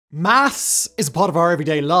Maths is a part of our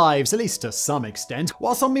everyday lives, at least to some extent.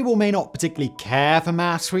 While some people may not particularly care for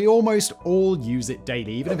maths, we almost all use it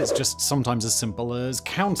daily, even if it's just sometimes as simple as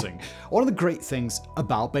counting. One of the great things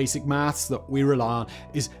about basic maths that we rely on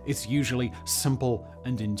is it's usually simple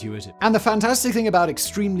and intuitive. And the fantastic thing about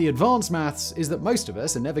extremely advanced maths is that most of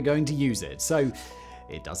us are never going to use it, so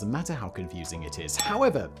it doesn't matter how confusing it is.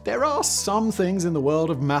 However, there are some things in the world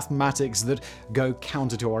of mathematics that go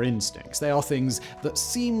counter to our instincts. They are things that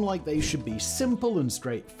seem like they should be simple and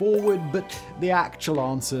straightforward, but the actual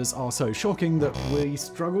answers are so shocking that we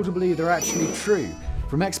struggle to believe they're actually true.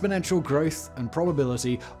 From exponential growth and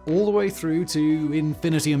probability all the way through to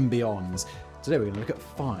infinity and beyond. Today we're going to look at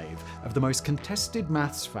 5 of the most contested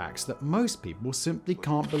maths facts that most people simply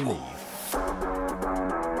can't believe.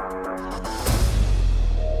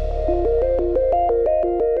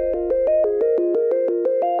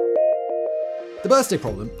 The birthday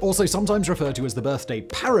problem, also sometimes referred to as the birthday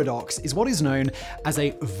paradox, is what is known as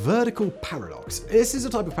a vertical paradox. This is a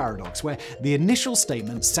type of paradox where the initial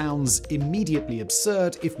statement sounds immediately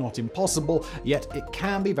absurd, if not impossible, yet it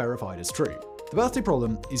can be verified as true. The birthday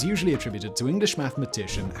problem is usually attributed to English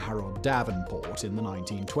mathematician Harold Davenport in the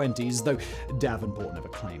 1920s, though Davenport never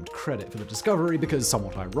claimed credit for the discovery because,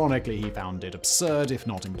 somewhat ironically, he found it absurd, if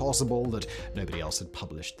not impossible, that nobody else had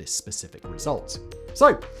published this specific result.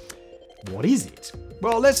 So, what is it?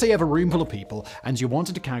 Well, let's say you have a room full of people and you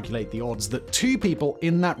wanted to calculate the odds that 2 people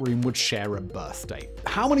in that room would share a birthday.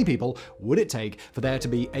 How many people would it take for there to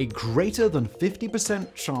be a greater than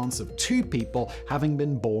 50% chance of 2 people having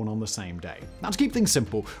been born on the same day? Now, to keep things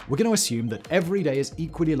simple, we're going to assume that every day is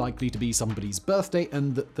equally likely to be somebody's birthday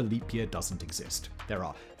and that the leap year doesn't exist. There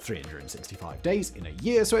are 365 days in a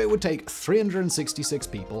year, so it would take 366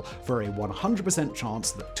 people for a 100%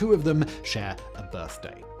 chance that 2 of them share a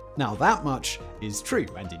birthday. Now that much is true,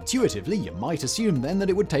 and intuitively you might assume then that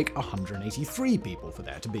it would take 183 people for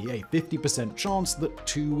there to be a 50% chance that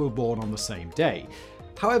 2 were born on the same day.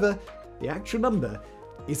 However, the actual number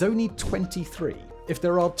is only 23. If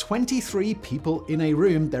there are 23 people in a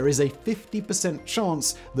room, there is a 50%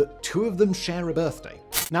 chance that 2 of them share a birthday.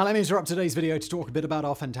 Now let me interrupt today's video to talk a bit about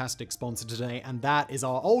our fantastic sponsor today, and that is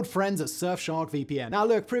our old friends at Surfshark VPN. Now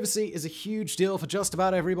look, privacy is a huge deal for just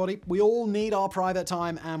about everybody. We all need our private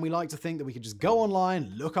time, and we like to think that we can just go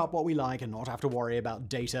online, look up what we like, and not have to worry about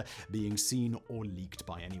data being seen or leaked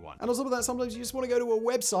by anyone. And on top of that, sometimes you just want to go to a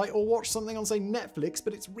website or watch something on, say, Netflix,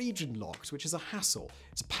 but it's region locked, which is a hassle.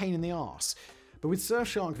 It's a pain in the arse. But with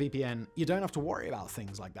Surfshark VPN, you don't have to worry about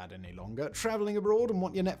things like that any longer. Traveling abroad and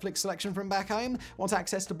want your Netflix selection from back home? Want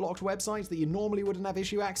access to blocked websites that you normally wouldn't have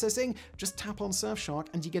issue accessing? Just tap on Surfshark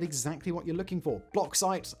and you get exactly what you're looking for. Blocked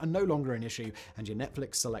sites are no longer an issue, and your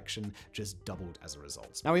Netflix selection just doubled as a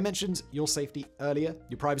result. Now, we mentioned your safety earlier,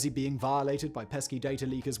 your privacy being violated by pesky data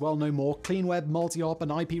leakers. Well, no more. Clean web, multi-hop,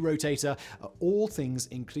 and IP rotator are all things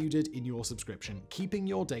included in your subscription, keeping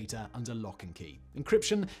your data under lock and key.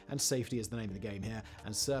 Encryption and safety is the name of the game here,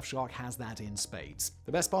 and Surfshark has that in spades.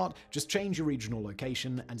 The best part? Just change your regional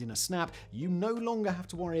location, and in a snap, you no longer have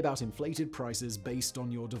to worry about inflated prices based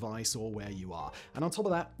on your device or where you are. And on top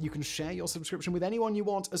of that, you can share your subscription with anyone you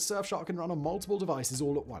want, as Surfshark can run on multiple devices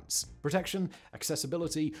all at once. Protection,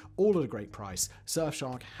 accessibility, all at a great price.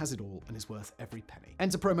 Surfshark has it all and is worth every penny.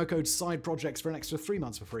 Enter promo code Sideprojects for an extra 3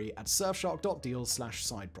 months for free at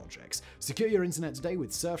surfshark.deal/sideprojects. Secure your internet today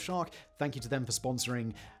with Surfshark. Thank you to them for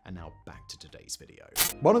sponsoring, and now back to today's video.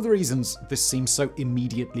 One of the reasons this seems so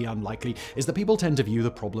immediately unlikely is that people tend to view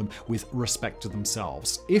the problem with respect to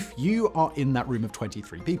themselves. If you are in that room of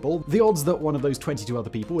 23 people, the odds that one of those 22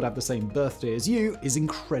 other people would have the same birthday as you is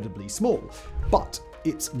incredibly small. But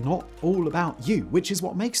it's not all about you, which is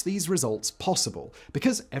what makes these results possible.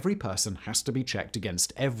 Because every person has to be checked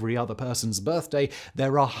against every other person's birthday,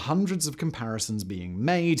 there are hundreds of comparisons being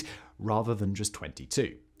made rather than just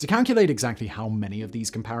 22. To calculate exactly how many of these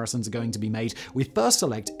comparisons are going to be made, we first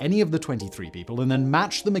select any of the 23 people and then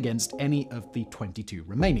match them against any of the 22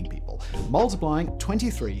 remaining people. Multiplying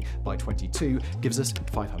 23 by 22 gives us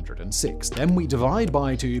 506. Then we divide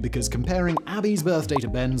by 2 because comparing Abby's birthday to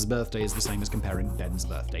Ben's birthday is the same as comparing Ben's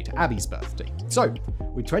birthday to Abby's birthday. So,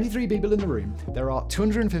 with 23 people in the room, there are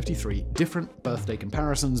 253 different birthday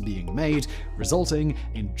comparisons being made, resulting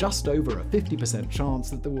in just over a 50% chance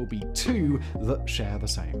that there will be 2 that share the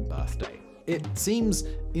same birthday. It seems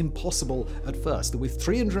impossible at first that with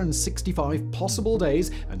 365 possible days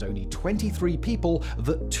and only 23 people,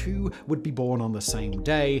 that 2 would be born on the same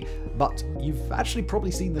day, but you've actually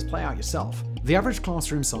probably seen this play out yourself. The average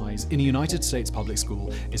classroom size in a United States public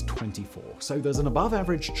school is 24, so there's an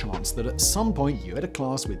above-average chance that at some point you had a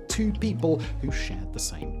class with 2 people who shared the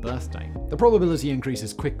same birthday. The probability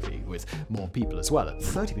increases quickly with more people as well. At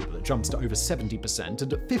 30 people, it jumps to over 70%,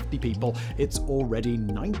 and at 50 people, it's already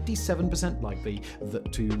 97% likely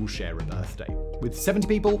that 2 will share a birthday. With 70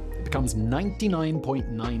 people, it becomes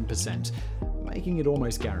 99.9%, making it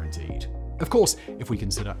almost guaranteed. Of course, if we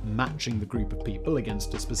consider matching the group of people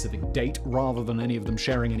against a specific date rather than any of them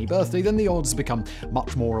sharing any birthday, then the odds become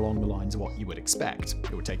much more along the lines of what you would expect.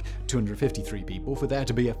 It would take 253 people for there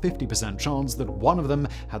to be a 50% chance that one of them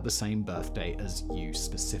had the same birthday as you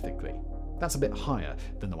specifically. That's a bit higher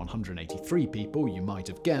than the 183 people you might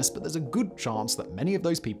have guessed, but there's a good chance that many of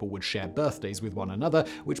those people would share birthdays with one another,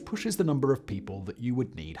 which pushes the number of people that you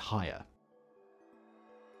would need higher.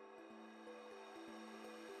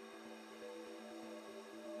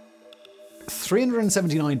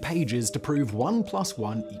 379 pages to prove 1 +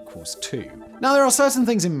 1 = 2. Now, there are certain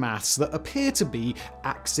things in maths that appear to be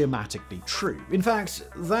axiomatically true. In fact,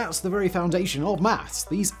 that's the very foundation of maths.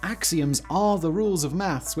 These axioms are the rules of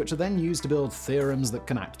maths, which are then used to build theorems that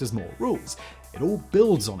can act as more rules. It all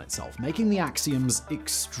builds on itself, making the axioms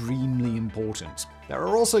extremely important. There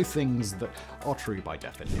are also things that are true by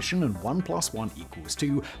definition, and 1 + 1 =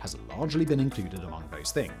 2 has largely been included among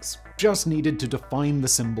those things. Just needed to define the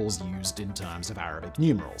symbols used in terms of Arabic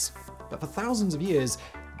numerals. But for thousands of years,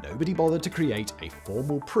 nobody bothered to create a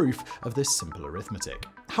formal proof of this simple arithmetic.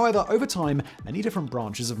 However, over time, many different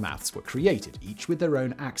branches of maths were created, each with their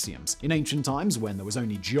own axioms. In ancient times, when there was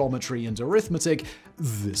only geometry and arithmetic,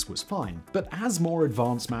 this was fine. But as more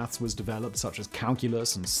advanced maths was developed, such as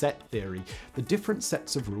calculus and set theory, the different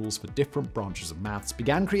sets of rules for different branches of maths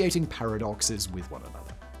began creating paradoxes with one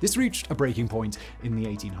another. This reached a breaking point in the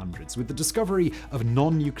 1800s with the discovery of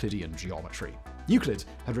non-Euclidean geometry. Euclid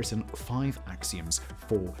had written 5 axioms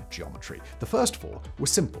for geometry. The first 4 were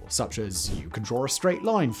simple, such as you can draw a straight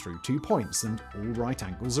line through 2 points and all right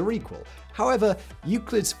angles are equal. However,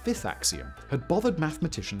 Euclid's 5th axiom had bothered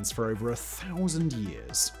mathematicians for over 1,000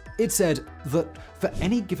 years. It said that for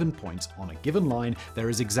any given point on a given line, there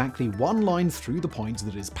is exactly one line through the point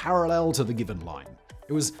that is parallel to the given line.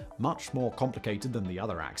 It was much more complicated than the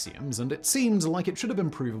other axioms, and it seemed like it should have been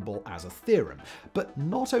provable as a theorem. But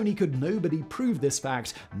not only could nobody prove this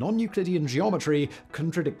fact, non-Euclidean geometry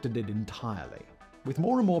contradicted it entirely. With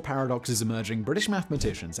more and more paradoxes emerging, British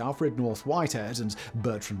mathematicians Alfred North Whitehead and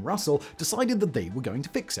Bertrand Russell decided that they were going to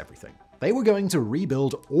fix everything. They were going to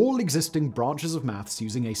rebuild all existing branches of maths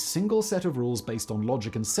using a single set of rules based on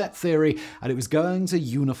logic and set theory, and it was going to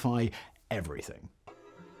unify everything.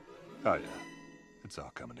 Oh yeah. It's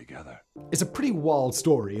all coming together. It's a pretty wild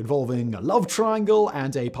story involving a love triangle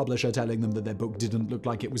and a publisher telling them that their book didn't look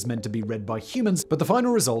like it was meant to be read by humans, but the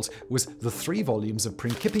final result was the 3 volumes of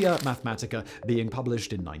Principia Mathematica being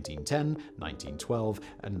published in 1910, 1912,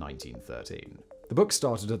 and 1913. The book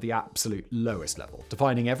started at the absolute lowest level,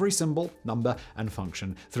 defining every symbol, number, and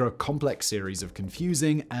function through a complex series of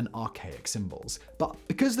confusing and archaic symbols. But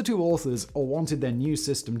because the 2 authors wanted their new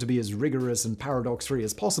system to be as rigorous and paradox-free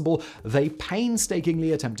as possible, they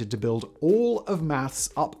painstakingly attempted to build all of maths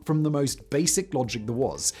up from the most basic logic there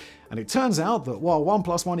was. And it turns out that while 1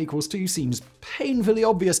 + 1 = 2 seems painfully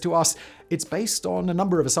obvious to us, it's based on a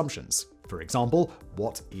number of assumptions. For example,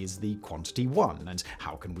 what is the quantity 1, and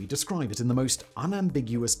how can we describe it in the most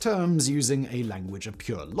unambiguous terms using a language of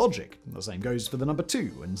pure logic? The same goes for the number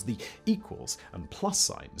 2 and the equals and plus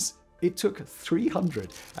signs. It took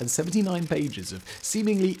 379 pages of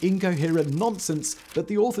seemingly incoherent nonsense that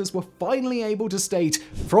the authors were finally able to state,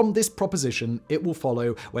 from this proposition, it will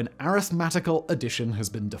follow when arithmetical addition has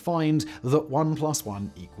been defined that 1 +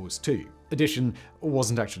 1 = 2. Addition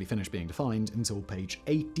wasn't actually finished being defined until page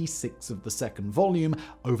 86 of the 2nd volume,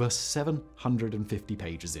 over 750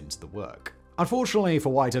 pages into the work. Unfortunately for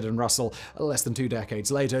Whitehead and Russell, less than 2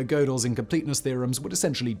 decades later, Gödel's incompleteness theorems would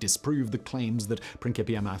essentially disprove the claims that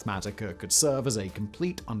Principia Mathematica could serve as a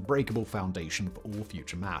complete, unbreakable foundation for all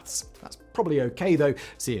future maths. That's probably okay though,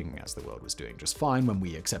 seeing as the world was doing just fine when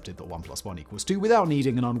we accepted that 1 + 1 = 2 without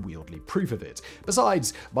needing an unwieldy proof of it.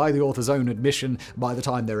 Besides, by the author's own admission, by the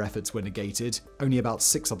time their efforts were negated, only about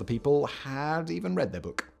 6 other people had even read their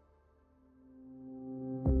book.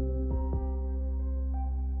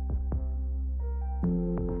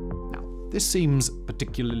 This seems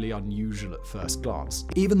particularly unusual at first glance,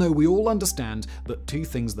 even though we all understand that 2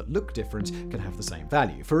 things that look different can have the same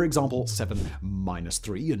value. For example, 7 -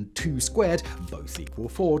 3 and 2 squared both equal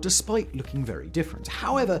 4, despite looking very different.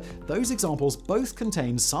 However, those examples both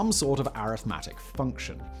contain some sort of arithmetic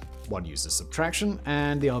function. One uses subtraction,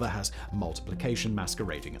 and the other has multiplication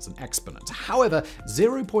masquerading as an exponent. However,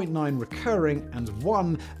 0.9 recurring and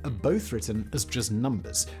 1 are both written as just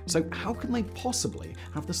numbers, so how can they possibly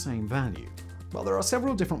have the same value? Well, there are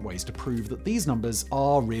several different ways to prove that these numbers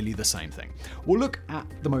are really the same thing. We'll look at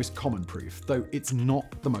the most common proof, though it's not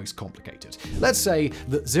the most complicated. Let's say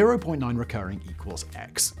that 0.9 recurring equals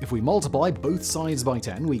x. If we multiply both sides by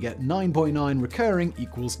 10, we get 9.9 recurring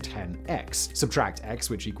equals 10x. Subtract x,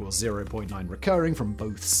 which equals 0.9 recurring, from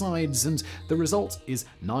both sides, and the result is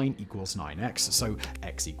 9 equals 9x, so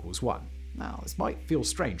x equals 1. Now, this might feel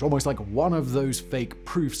strange, almost like one of those fake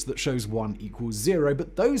proofs that shows 1 equals 0,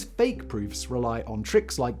 but those fake proofs rely on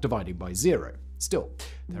tricks like dividing by 0. Still,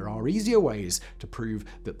 there are easier ways to prove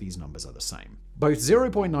that these numbers are the same. Both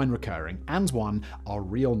 0.9 recurring and 1 are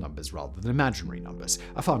real numbers rather than imaginary numbers.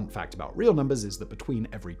 A fun fact about real numbers is that between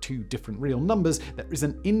every two different real numbers, there is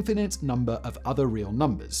an infinite number of other real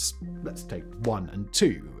numbers. Let's take 1 and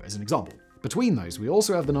 2 as an example. Between those, we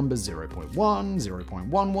also have the numbers 0.1, 0.11,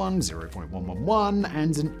 0.111,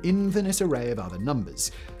 and an infinite array of other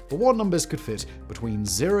numbers. But what numbers could fit between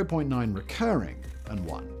 0.9 recurring and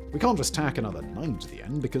 1? We can't just tack another 9 to the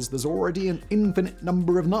end because there's already an infinite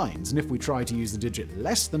number of 9s, and if we try to use the digit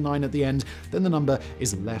less than 9 at the end, then the number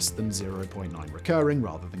is less than 0.9 recurring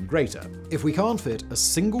rather than greater. If we can't fit a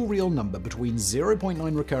single real number between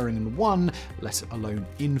 0.9 recurring and 1, let alone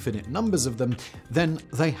infinite numbers of them, then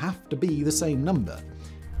they have to be the same number.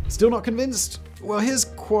 Still not convinced? Well, here's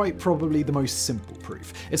quite probably the most simple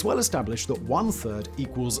proof. It's well established that 1/3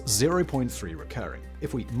 equals 0.3 recurring.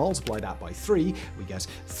 If we multiply that by 3, we get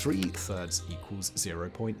 3/3 equals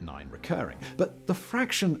 0.9 recurring. But the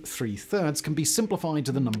fraction 3/3 can be simplified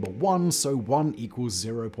to the number 1, so 1 equals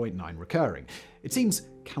 0.9 recurring. It seems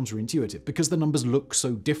counterintuitive because the numbers look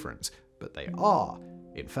so different, but they are,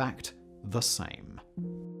 in fact, the same.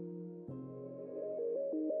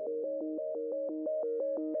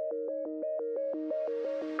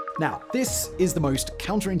 Now, this is the most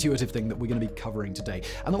counterintuitive thing that we're going to be covering today,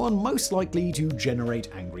 and the one most likely to generate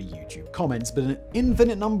angry YouTube comments, but an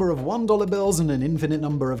infinite number of $1 bills and an infinite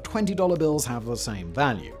number of $20 bills have the same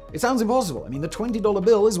value. It sounds impossible. I mean, the $20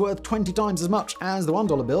 bill is worth 20 times as much as the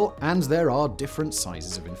 $1 bill, and there are different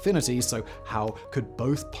sizes of infinity, so how could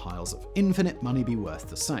both piles of infinite money be worth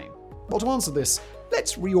the same? Well, to answer this,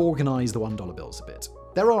 let's reorganize the $1 bills a bit.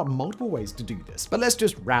 There are multiple ways to do this, but let's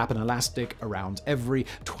just wrap an elastic around every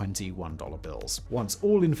 20 $1 bills. Once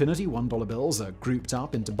all infinity $1 bills are grouped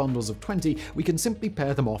up into bundles of 20, we can simply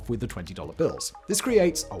pair them off with the $20 bills. This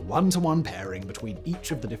creates a one-to-one pairing between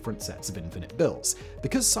each of the different sets of infinite bills.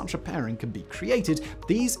 Because such a pairing can be created,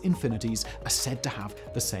 these infinities are said to have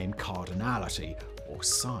the same cardinality, or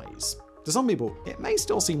size. To some people, it may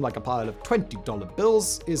still seem like a pile of $20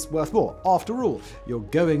 bills is worth more. After all, you're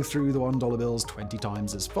going through the $1 bills 20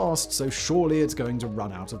 times as fast, so surely it's going to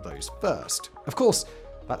run out of those first. Of course,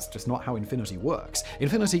 that's just not how infinity works.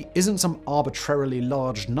 Infinity isn't some arbitrarily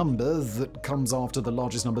large number that comes after the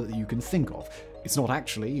largest number that you can think of. It's not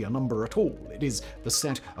actually a number at all. It is the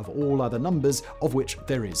set of all other numbers of which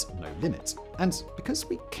there is no limit. And because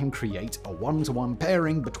we can create a one-to-one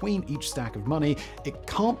pairing between each stack of money, it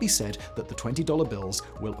can't be said that the $20 bills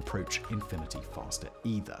will approach infinity faster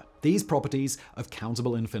either. These properties of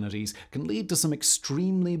countable infinities can lead to some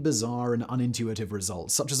extremely bizarre and unintuitive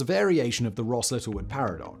results, such as a variation of the Ross-Littlewood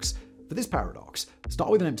paradox. For this paradox, start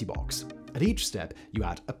with an empty box. At each step, you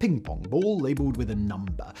add a ping pong ball labeled with a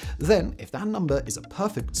number. Then, if that number is a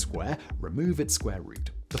perfect square, remove its square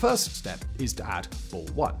root. The first step is to add ball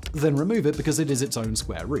 1. Then remove it because it is its own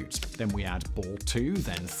square root. Then we add ball 2,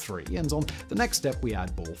 then 3, and on the next step we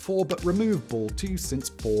add ball 4, but remove ball 2 since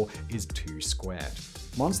 4 is 2 squared.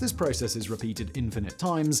 Once this process is repeated infinite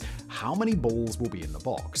times, how many balls will be in the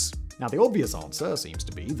box? Now, the obvious answer seems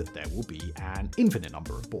to be that there will be an infinite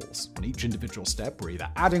number of balls. On each individual step, we're either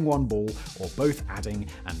adding one ball or both adding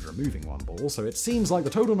and removing one ball, so it seems like the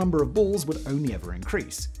total number of balls would only ever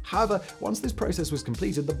increase. However, once this process was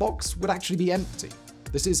completed, the box would actually be empty.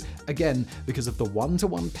 This is, again, because of the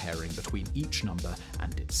one-to-one pairing between each number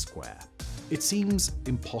and its square. It seems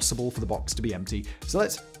impossible for the box to be empty, so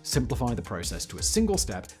let's simplify the process to a single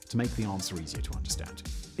step to make the answer easier to understand.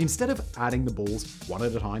 Instead of adding the balls one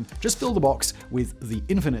at a time, just fill the box with the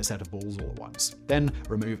infinite set of balls all at once. Then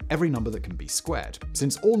remove every number that can be squared.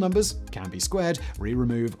 Since all numbers can be squared, we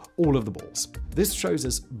remove all of the balls. This shows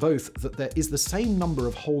us both that there is the same number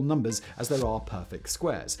of whole numbers as there are perfect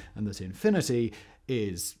squares, and that infinity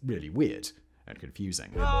is really weird and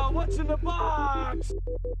confusing. Oh, what's in the box?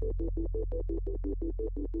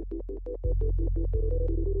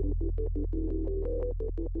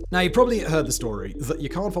 Now, you probably heard the story that you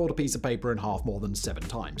can't fold a piece of paper in half more than 7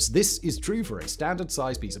 times. This is true for a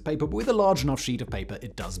standard-sized piece of paper, but with a large enough sheet of paper,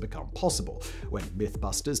 it does become possible. When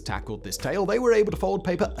Mythbusters tackled this tale, they were able to fold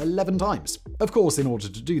paper 11 times. Of course, in order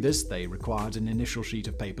to do this, they required an initial sheet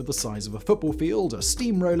of paper the size of a football field, a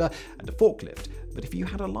steamroller, and a forklift. But if you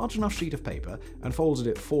had a large enough sheet of paper and folded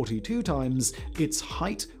it 42 times, its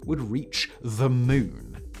height would reach the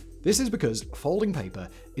moon. This is because folding paper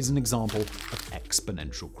is an example of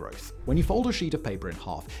exponential growth. When you fold a sheet of paper in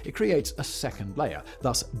half, it creates a second layer,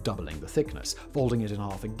 thus doubling the thickness. Folding it in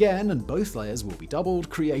half again, and both layers will be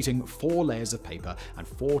doubled, creating 4 layers of paper and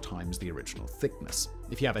 4 times the original thickness.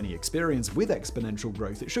 If you have any experience with exponential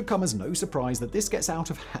growth, it should come as no surprise that this gets out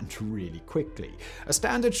of hand really quickly. A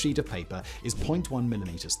standard sheet of paper is 0.1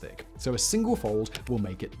 millimeters thick, so a single fold will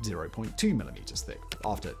make it 0.2 millimeters thick.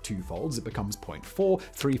 After 2 folds, it becomes 0.4,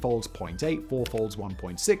 3 folds 0.8, 4 folds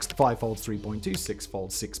 1.6, 5 folds 3.2, 6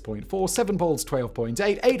 folds 6.4, 7 folds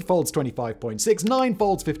 12.8, 8 folds 25.6, 9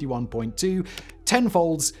 folds 51.2, 10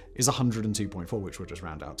 folds is 102.4, which will just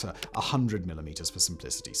round out to 100 millimeters for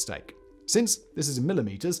simplicity's sake. Since this is in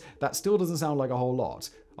millimeters, that still doesn't sound like a whole lot.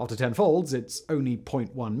 After 10 folds, it's only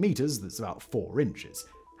 0.1 meters, that's about 4 inches.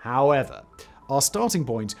 However, our starting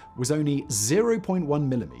point was only 0.1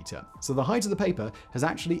 millimeter, so the height of the paper has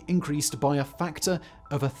actually increased by a factor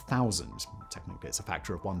of 1,000. Technically, it's a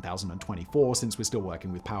factor of 1,024 since we're still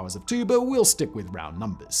working with powers of 2, but we'll stick with round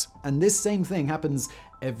numbers. And this same thing happens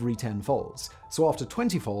every 10 folds. So after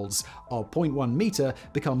 20 folds, our 0.1 meter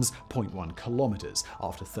becomes 0.1 kilometers.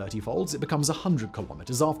 After 30 folds, it becomes 100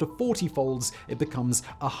 kilometers. After 40 folds, it becomes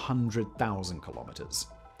 100,000 kilometers.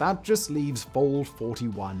 That just leaves fold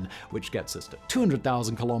 41, which gets us to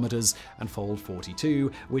 200,000 kilometers, and fold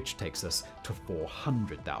 42, which takes us to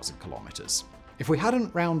 400,000 kilometers. If we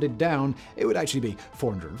hadn't rounded down, it would actually be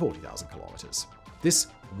 440,000 kilometers. This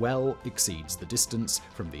well exceeds the distance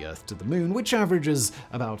from the Earth to the Moon, which averages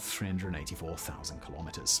about 384,000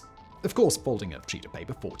 kilometers. Of course, folding a sheet of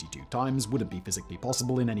paper 42 times wouldn't be physically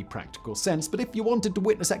possible in any practical sense, but if you wanted to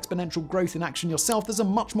witness exponential growth in action yourself, there's a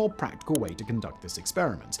much more practical way to conduct this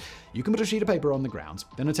experiment. You can put a sheet of paper on the ground,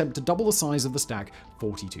 then attempt to double the size of the stack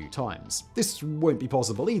 42 times. This won't be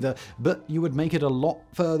possible either, but you would make it a lot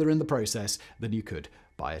further in the process than you could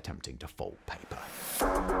by attempting to fold paper.